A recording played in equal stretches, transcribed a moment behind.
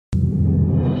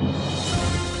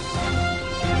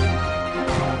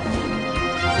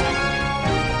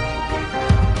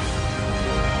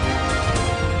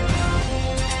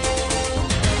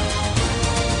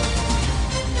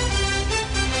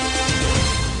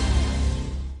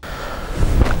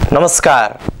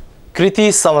नमस्कार,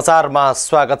 कृति समाचारमा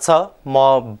स्वागत छ।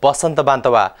 म बसन्त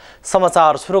बान्तवा।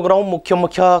 समाचार सुरु गरौँ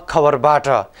मुख्य खबरबाट।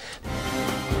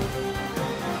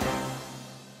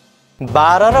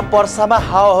 12 र पर्सामा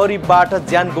हावाहुरीबाट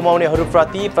ज्यान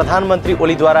गुमाउनेहरूप्रति प्रधानमन्त्री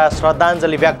ओलीद्वारा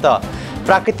श्रद्धाञ्जली व्यक्त।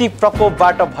 प्राकृतिक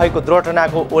प्रकोपबाट भएको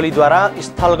दुर्घटनाको ओलीद्वारा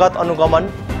स्थलगत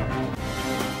अनुगमन।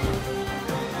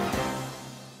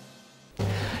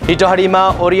 इटहरीमा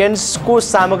ओरिएन्ट्सको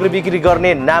सामग्री बिक्री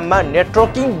गर्ने नाममा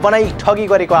नेटवर्किङ बनाई ठगी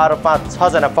गरेको आरोपमा 6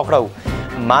 जना पक्राउ।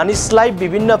 मानिसलाई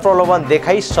विभिन्न प्रलोभन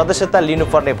देखाई सदस्यता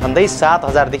लिनुपर्ने भन्दै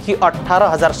 7,000 देखि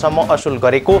 18,000 सम्म असुल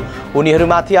गरेको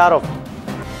उनीहरूमाथि आरोप।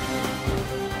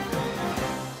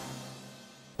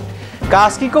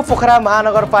 कास्कीको पोखरा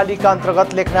महानगरपालिका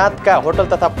अन्तर्गत लेखनाथका होटल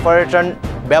तथा पर्यटन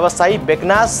व्यवसायी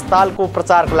बेकनास तालको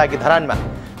प्रचारको लागि धरानमा।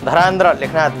 धरान र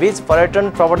लेखनाथ बीच पर्यटन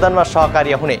प्रवर्धनमा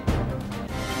सहकार्य हुने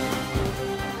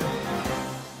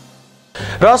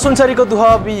र सुनसरीको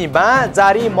दुहबीमा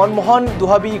जारी मनमोहन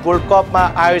दुहबी गोल्ड कपमा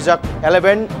आयोजक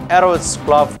 11 एरोज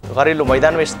क्लब घरेलु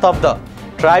मैदानमा स्तब्ध।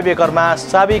 ट्राइब्रेकरमा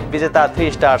साबिक विजेता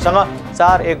 3 स्टारसँग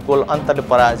 4-1 गोल अन्तरले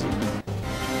पराजित।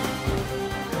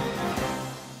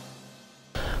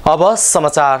 अब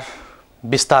समाचार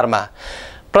विस्तारमा।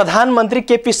 प्रधानमन्त्री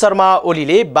केपी शर्मा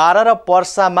ओलीले 12 र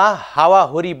पर्सामा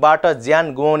हावाहुरीबाट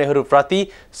ज्यान गुमाउनेहरूप्रति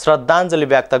श्रद्धाञ्जली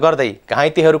व्यक्त गर्दै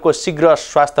घाइतेहरूको शीघ्र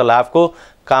स्वास्थ्य लाभको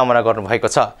कामना गर्नुभएको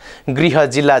छ। गृह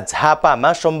जिल्ला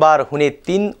झापामा सोमबार हुने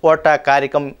 3वटा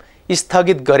कार्यक्रम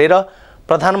स्थगित गरेर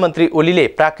प्रधानमन्त्री ओलीले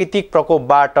प्राकृतिक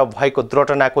प्रकोपबाट भएको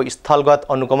दुर्घटनाको स्थलगत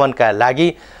अनुगमनका लागि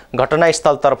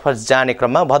घटनास्थलतर्फ जाने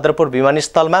क्रममा भद्रपुर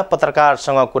विमानस्थलमा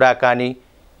पत्रकारसँग कुराकानी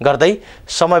गर्दै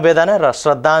समवेदना र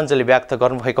श्रद्धाञ्जली व्यक्त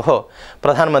गर्नुभएको हो।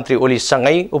 प्रधानमन्त्री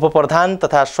ओलीसँगै उपप्रधान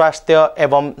तथा स्वास्थ्य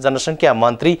एवं जनसङ्ख्या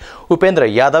मन्त्री उपेन्द्र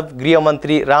यादव,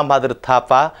 गृहमन्त्री रामबहादुर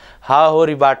थापा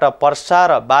हावाहुरीबाट पर्सा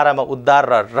र बारामा उद्धार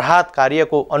र राहत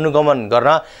कार्यको अनुगमन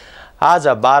गर्न आज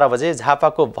 12 बजे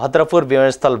झापाको भद्रपुर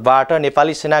विमानस्थलबाट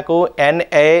नेपाली सेनाको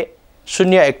NA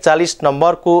 041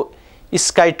 नम्बरको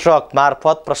स्काई ट्रक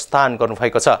मार्फत प्रस्थान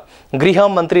गर्नुभएको छ।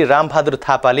 गृहमन्त्री रामबहादुर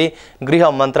थापाले गृह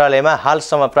मन्त्रालयमा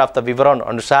हालसम्म प्राप्त विवरण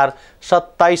अनुसार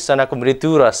 27 जनाको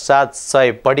मृत्यु र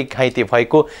 700 बढी घाइते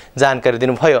भएको जानकारी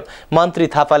दिनुभयो। मन्त्री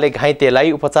थापाले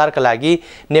घाइतेलाई उपचारका लागि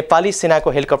नेपाली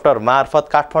सेनाको हेलिकप्टर मार्फत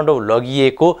काठमाडौँ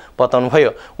लगिएको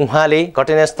बताउनुभयो। उहाँले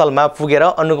घटनास्थलमा पुगेर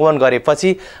अनुगमन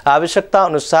गरेपछि आवश्यकता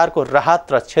अनुसारको राहत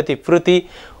र क्षतिपूर्ति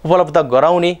उपलब्ध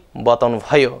गराउने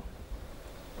बताउनुभयो।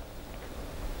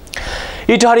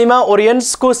 इटहरीमा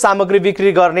ओरिएन्ट्सको सामग्री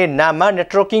बिक्री गर्ने नाममा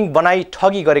नेटवर्किङ बनाई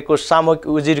ठगी गरेको सामूहिक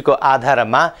उजुरीको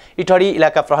आधारमा इटहरी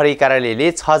इलाका प्रहरी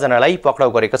कार्यालयले 6 जनालाई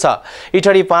पक्राउ गरेको छ।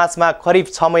 इटहरी 5 मा करिब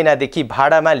 6 महिनादेखि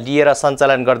भाडामा लिएर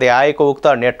सञ्चालन गर्दै आएको उक्त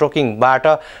नेटवर्किङबाट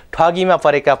ठगीमा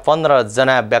परेका 15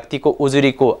 जना व्यक्तिको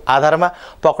उजुरीको आधारमा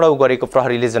पक्राउ गरेको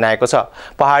प्रहरीले जनाएको छ।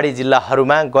 पहाडी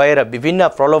जिल्लाहरूमा गएर विभिन्न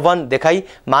प्रलोभन देखाई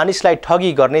मानिसलाई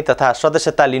ठगी गर्ने तथा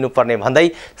सदस्यता लिनुपर्ने भन्दै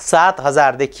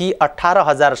 7,000 देखि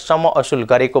 18,000 सम्म असुल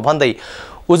गरेको भन्दै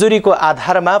उजुरीको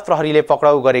आधारमा प्रहरीले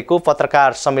पक्राउ गरेको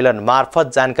पत्रकार सम्मेलन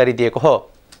मार्फत जानकारी दिएको हो।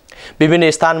 विभिन्न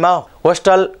स्थानमा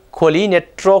होस्टल खोली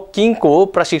नेटवर्किङको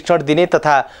प्रशिक्षण दिने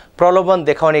तथा प्रलोभन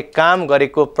देखाउने काम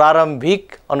गरेको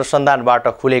प्रारम्भिक अनुसन्धानबाट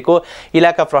खुलेको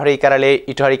इलाका प्रहरी कार्यालय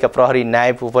इटहरीका प्रहरी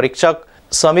नायब उपरीक्षक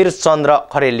समीर चन्द्र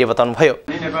खरेलले बताउनुभयो।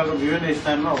 नेपालको विभिन्न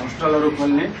स्थानमा होस्टलहरू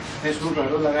खोल्ने,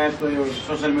 फेसबुकहरू लगायतको यो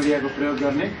सोशल मिडियाको प्रयोग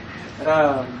गर्ने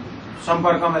र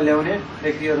सम्पर्कमा ल्याउने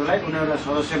व्यक्तिहरूलाई उनीहरूलाई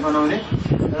सदस्य बनाउने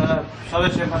र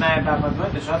सदस्य बनाए बापतमा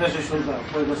त्यो सदस्य शुल्क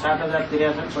कोहीको 7,000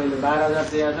 तिरेका छन्, कोहीले 12,000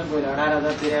 तिरेका छन्, कोहीले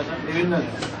 18,000 तिरेका छन्, विभिन्न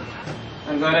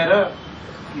गरेर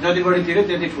जति बढी तिर्यो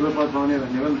त्यति ठुलो पद पाउने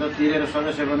भन्ने हो नि त। तिरेर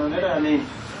सदस्य बनाउने र अनि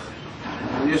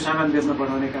यो सामान बेच्न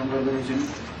पठाउने काम गर्दै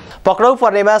रहेछन्। पक्राउ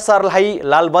पर्नेमा सर्लाही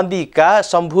लालबन्दीका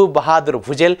शम्भु बहादुर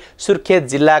भुजेल, सुर्खेत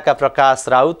जिल्लाका प्रकाश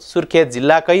राउत, सुर्खेत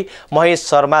जिल्लाकै महेश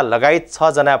शर्मा लगायत 6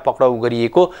 जना पक्राउ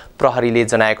गरिएको प्रहरीले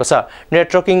जनाएको छ।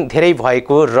 नेटवर्किङ धेरै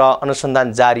भएको र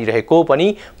अनुसन्धान जारी रहेको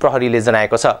पनि प्रहरीले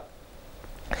जनाएको छ।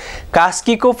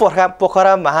 कास्कीको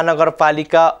पोखरा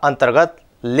महानगरपालिका अन्तर्गत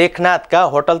लेखनाथका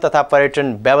होटल तथा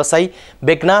पर्यटन व्यवसायी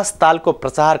बेकनास तालको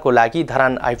प्रचारको लागि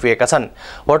धरान आइपुगेका छन्।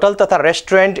 होटल तथा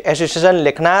रेस्टुरेन्ट एसोसिएसन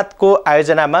लेखनाथको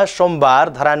आयोजनामा सोमबार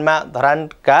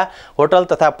धरानका होटल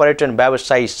तथा पर्यटन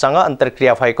व्यवसायीसँग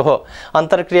अन्तर्क्रिया भएको हो।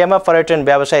 अन्तर्क्रियामा पर्यटन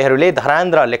व्यवसायीहरूले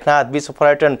धरान र लेखनाथ बीच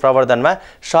पर्यटन प्रवर्धनमा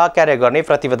सहकार्य गर्ने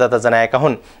प्रतिबद्धता जनाएका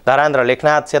हुन्। धरान र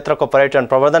लेखनाथ क्षेत्रको पर्यटन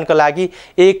प्रवर्धनका लागि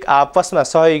एक आपसमा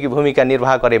सहयोगी भूमिका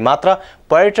निर्वाह गरे मात्र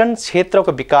पर्यटन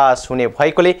क्षेत्रको विकास हुने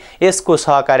भएकोले यसको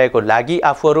सहकार्यको लागि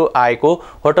आफूहरू आएको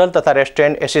होटल तथा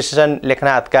रेस्टुरेन्ट एसोसिएसन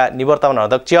लेखनाथका निवर्तमान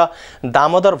अध्यक्ष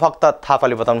दामोदर भक्त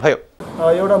थापाले बताउनुभयो।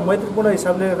 एउटा मैत्रीपूर्ण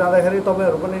हिसाबले जाँदाखेरि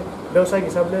तपाईहरु पनि व्यावसायिक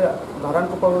हिसाबले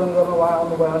धरानको प्रबन्धन गर्न वहाँ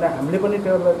आउनुभयो भने हामीले पनि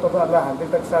तपाईहरुलाई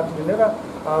हार्दिक साथ दिनेर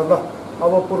ल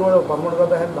अब पूर्व भ्रमण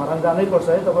गर्दाखेरि धरान जानै पर्छ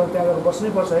है, तपाईहरु त्यहाँ गएर बस्नै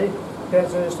पर्छ है, त्यहाँ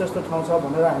चाहिँ यस्तो यस्तो ठाउँ छ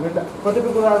भनेर हामीलाई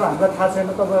कतिपय कुराहरू हामीलाई थाहा छैन,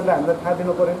 तपाईहरुले हामीलाई थाहा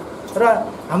दिनु पर्यो र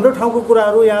हाम्रो ठाउँको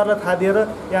कुराहरू यहाँहरूलाई थाहा दिएर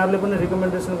यहाँहरूले पनि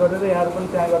रिकमेन्डेसन गरेर यहाँहरू पनि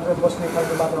त्यहाँ गएर बस्ने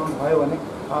खालको वातावरण भयो भने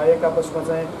एक आपसमा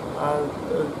चाहिँ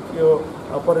यो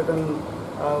पर्यटन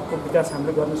को विकास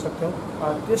हामीले गर्न सक्छौं।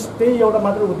 त्यही एउटा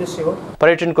मात्र उद्देश्य हो।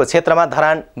 पर्यटनको क्षेत्रमा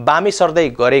धरान बामी सर्दै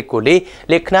गरेकोले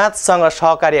लेखनाथसँग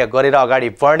सहकार्य गरेर अगाडि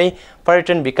बढ्ने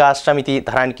पर्यटन विकास समिति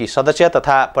धरानकी सदस्य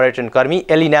तथा पर्यटन कर्मी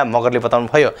एलिना मगरले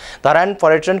बताउनुभयो। धरान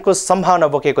पर्यटनको सम्भावना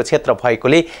बोकेको क्षेत्र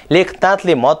भएकोले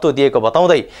लेखनाथले महत्त्व दिएको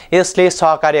बताउँदै यसले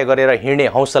सहकार्य गरेर हिँड्ने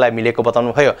हौसला मिलेको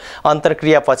बताउनुभयो।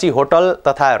 अन्तर्क्रियापछि होटल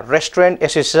तथा रेस्टुरेन्ट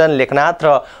एसोसिएसन लेखनाथ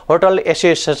र होटल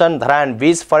एसोसिएसन धरान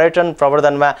बीच पर्यटन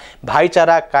प्रवर्धनमा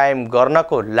भाइचारा कायम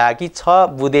गर्नको लागि 6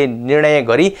 बुँदे निर्णय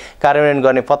गरी कार्यान्वयन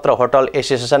गर्ने पत्र होटल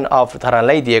एसोसिएसन अफ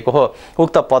धरानलाई दिएको हो।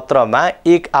 उक्त पत्रमा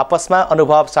एक आपसमा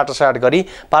अनुभव साटासाट गरी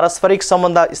पारस्परिक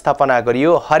सम्बन्ध स्थापना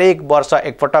गरियो। हरेक वर्ष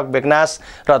एकपटक बेगनास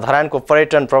र धरानको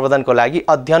पर्यटन प्रबन्धनको लागि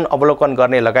अध्ययन अवलोकन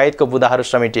गर्ने लगायतको बुँदाहरू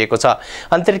समेटिएको छ।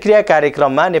 अन्तर्क्रिया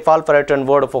कार्यक्रममा नेपाल पर्यटन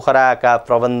बोर्ड पोखराका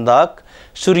प्रबन्धक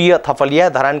सूर्य थपलिया,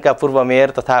 धरानका पूर्व मेयर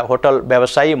तथा होटल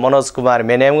व्यवसायी मनोज कुमार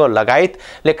मेनेङ्गो लगायत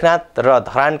लेखनाथ र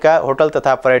धरानका होटल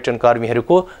तथा पर्यटन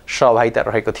कर्मीहरूको सहभागिता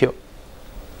रहेको थियो।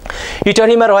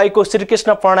 इटहरीमा रहेको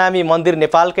श्रीकृष्ण प्रणामी मन्दिर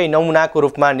नेपालकै नमुनाको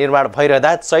रूपमा निर्माण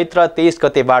भइरहँदा चैत्र 23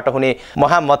 गतेबाट हुने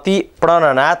महामती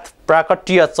प्रणनाथ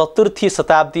प्राकट्य चतुर्थी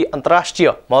शताब्दी अन्तर्राष्ट्रिय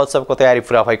महोत्सवको तयारी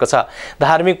पूरा भएको छ।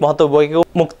 धार्मिक महत्त्व बोकेको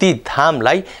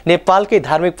मुक्तिधामलाई नेपालकै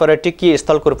धार्मिक पर्यटकीय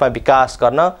स्थलको रूपमा विकास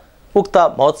गर्न उक्त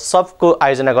महोत्सवको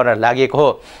आयोजना गर्न लागेको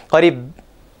हो। करिब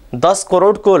 10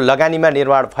 करोडको लगानीमा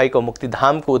निर्माण भएको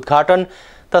मुक्तिधामको उद्घाटन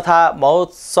तथा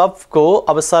महोत्सवको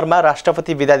अवसरमा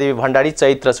राष्ट्रपति विद्यादेवी भण्डारी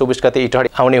चैत्र 24 गते इटहरी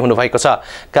आउने हुनुभएको छ।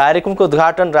 कार्यक्रमको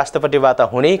उद्घाटन राष्ट्रपतिबाट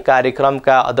हुने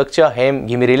कार्यक्रमका अध्यक्ष हेम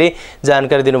घिमिरेले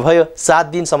जानकारी दिनुभयो। 7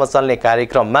 दिनसम्म चल्ने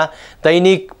कार्यक्रममा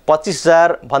दैनिक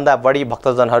 25,000 भन्दा बढी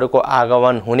भक्तजनहरूको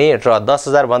आगमन हुने र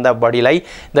 10,000 भन्दा बढीलाई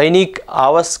दैनिक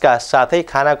आवासका साथै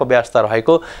खानाको व्यवस्था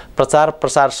रहेको प्रचार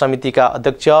प्रसार समितिका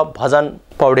अध्यक्ष भजन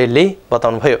पौडेलले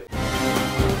बताउनुभयो।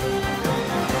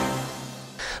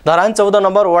 धरान 14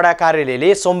 नम्बर वडा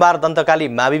कार्यालयले सोमबार दन्तकाली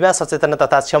माविमा सचेतना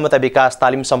तथा क्षमता विकास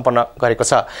तालिम सम्पन्न गरेको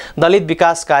छ। दलित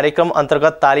विकास कार्यक्रम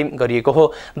अन्तर्गत तालिम गरिएको हो।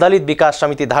 दलित विकास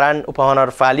समिति धरान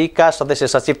उपमहानगरपालिका सदस्य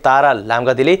सचिव तारा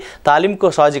लामगदीले तालिमको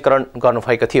सहजीकरण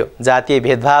गर्नुभएको थियो। जातीय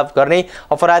भेदभाव गर्ने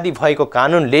अपराधी भएको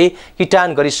कानुनले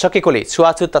किटान गरिसकेकोले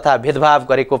छुवाछुत तथा भेदभाव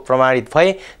गरेको प्रमाणित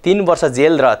भए 3 वर्ष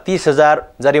जेल र 30,000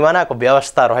 जरिमानाको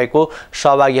व्यवस्था रहेको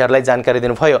सहभागीहरूलाई जानकारी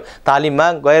दिनुभयो।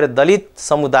 तालिममा गैर दलित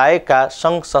समुदायका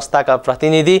सङ्घ संस्थाका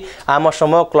प्रतिनिधि, आमा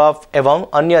समूह, क्लब एवं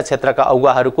अन्य क्षेत्रका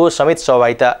अगुवाहरूको समेत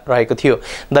सहभागिता रहेको थियो।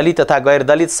 दलित तथा गैर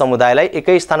दलित समुदायलाई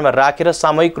एकै स्थानमा राखेर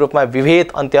सामूहिक रूपमा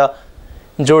विभेद अन्त्य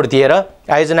जोड दिएर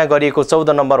आयोजना गरिएको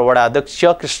 14 नम्बर वडा अध्यक्ष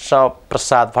कृष्ण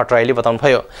प्रसाद भट्टराईले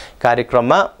बताउनुभयो।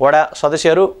 कार्यक्रममा वडा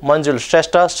सदस्यहरू मन्जुल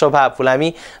श्रेष्ठ, शोभा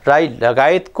फुलामी राई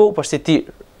लगायतको उपस्थिति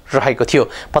रहेको थियो।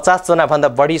 50 जना भन्दा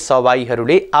बढी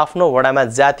सहभागीहरूले आफ्नो वडामा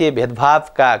जातीय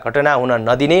भेदभावका घटना हुन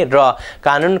नदिने र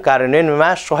कानुन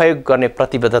कार्यान्वयनमा सहयोग गर्ने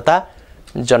प्रतिबद्धता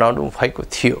जनाउनु भएको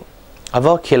थियो। अब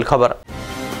खेल खबर।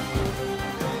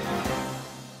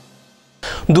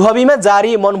 दुहबीमा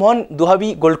जारी मनमोहन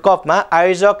दुहबी गोल्ड कपमा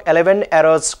आयोजक 11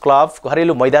 एरोज क्लब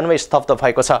घरेलु मैदानमा स्तब्ध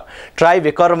भएको छ। ट्राई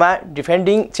ब्रेकरमा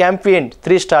डिफेन्डिङ च्याम्पियन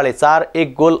 3 स्टारले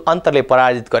 4-1 गोल अन्तरले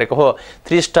पराजित गरेको हो।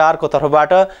 3 स्टारको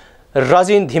तर्फबाट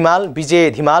रजिन धिमाल, विजय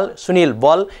धिमाल, सुनिल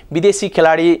बल, विदेशी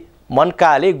खेलाडी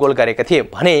मनकाले गोल गरेका थिए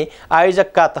भने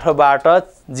आयोजकका तर्फबाट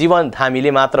जीवन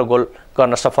धामीले मात्र गोल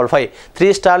गर्न सफल भए।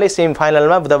 3 स्टारले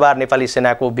सेमिफाइनलमा बुधबार नेपाली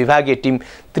सेनाको विभागीय टिम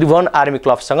त्रिभुवन आर्मी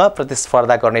क्लबसँग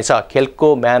प्रतिस्पर्धा गर्नेछ।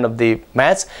 खेलको man of the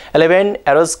match 11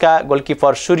 एरोजका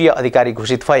goalkeeper सूर्य अधिकारी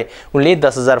घोषित भए। उनले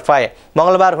 10,000 पाए।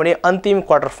 मंगलबार हुने अन्तिम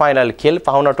क्वार्टर फाइनल खेल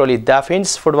पाहुना टोली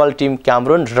डाफिन्स फुटबल टिम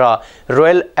क्यामरुन र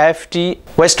royal FT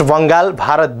West Bengal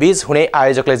Bharat बीच हुने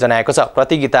आयोजकले जनाएको छ।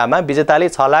 प्रतियोगितामा विजेताले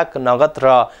 6 लाख नगद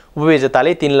र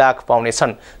उपविजेताले 3 लाख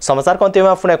पाउनेछन्। समाचारको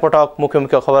अन्त्यमा पुनः एकपटक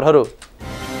मुख्य खबरहरू।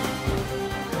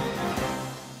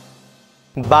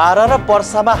 12 र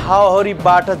पर्सामा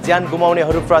हावाहुरीबाट ज्यान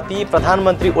गुमाउनेहरूप्रति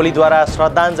प्रधानमन्त्री ओलीद्वारा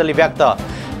श्रद्धाञ्जली व्यक्त।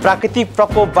 प्राकृतिक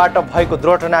प्रकोपबाट भएको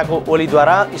दुर्घटनाको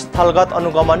ओलीद्वारा स्थलगत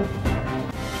अनुगमन।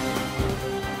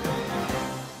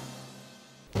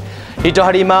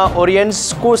 इटहरीमा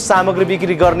ओरियन्सको सामग्री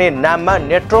बिक्री गर्ने नाममा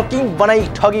नेटवर्किङ बनाई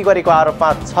ठगी गरेको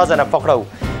आरोपमा 6 जना पक्राउ।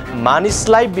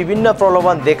 मानिसलाई विभिन्न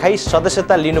प्रलोभन देखाई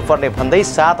सदस्यता लिनुपर्ने भन्दै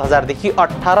 7,000 देखि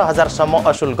 18,000 सम्म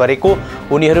असुल गरेको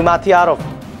उनीहरूमाथि आरोप।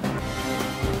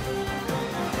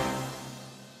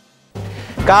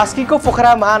 कास्कीको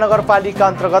पोखरा महानगरपालिका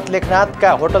अन्तर्गत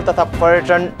लेखनाथका होटल तथा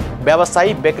पर्यटन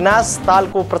व्यवसायी बेकनास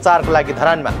तालको प्रचारको लागि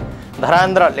धरानमा।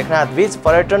 धरान र लेखनाथ बीच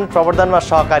पर्यटन प्रवर्धनमा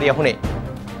सहकार्य हुने।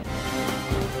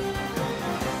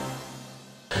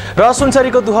 र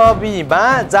सुनसरीको दुहबीमा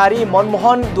जारी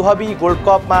मनमोहन दुहबी गोल्ड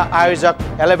कपमा आयोजक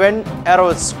 11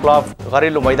 एरोज क्लब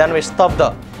घरेलु मैदानमा स्तब्ध।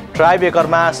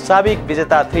 ट्राइब्रेकरमा साबिक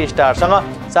विजेता 3 स्टारसँग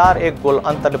 4-1 गोल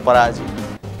अन्तरले पराजित।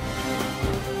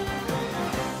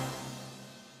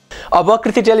 अब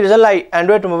कृति टेलिभिजनलाई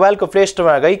एन्ड्रोइड मोबाइलको प्ले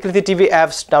स्टोरमा गई कृति टिभी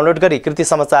एप्स डाउनलोड गरी कृति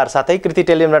समाचार साथै कृति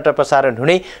टेलिभिजनबाट प्रसारण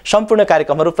हुने सम्पूर्ण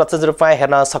कार्यक्रमहरू प्रत्यक्ष रूपमा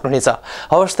हेर्न सक्नुहुनेछ।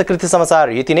 हवस् त कृति समाचार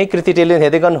यति नै। कृति टेलिभिजन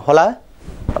हेर्दै गर्नुहोला।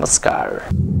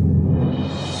 नमस्कार।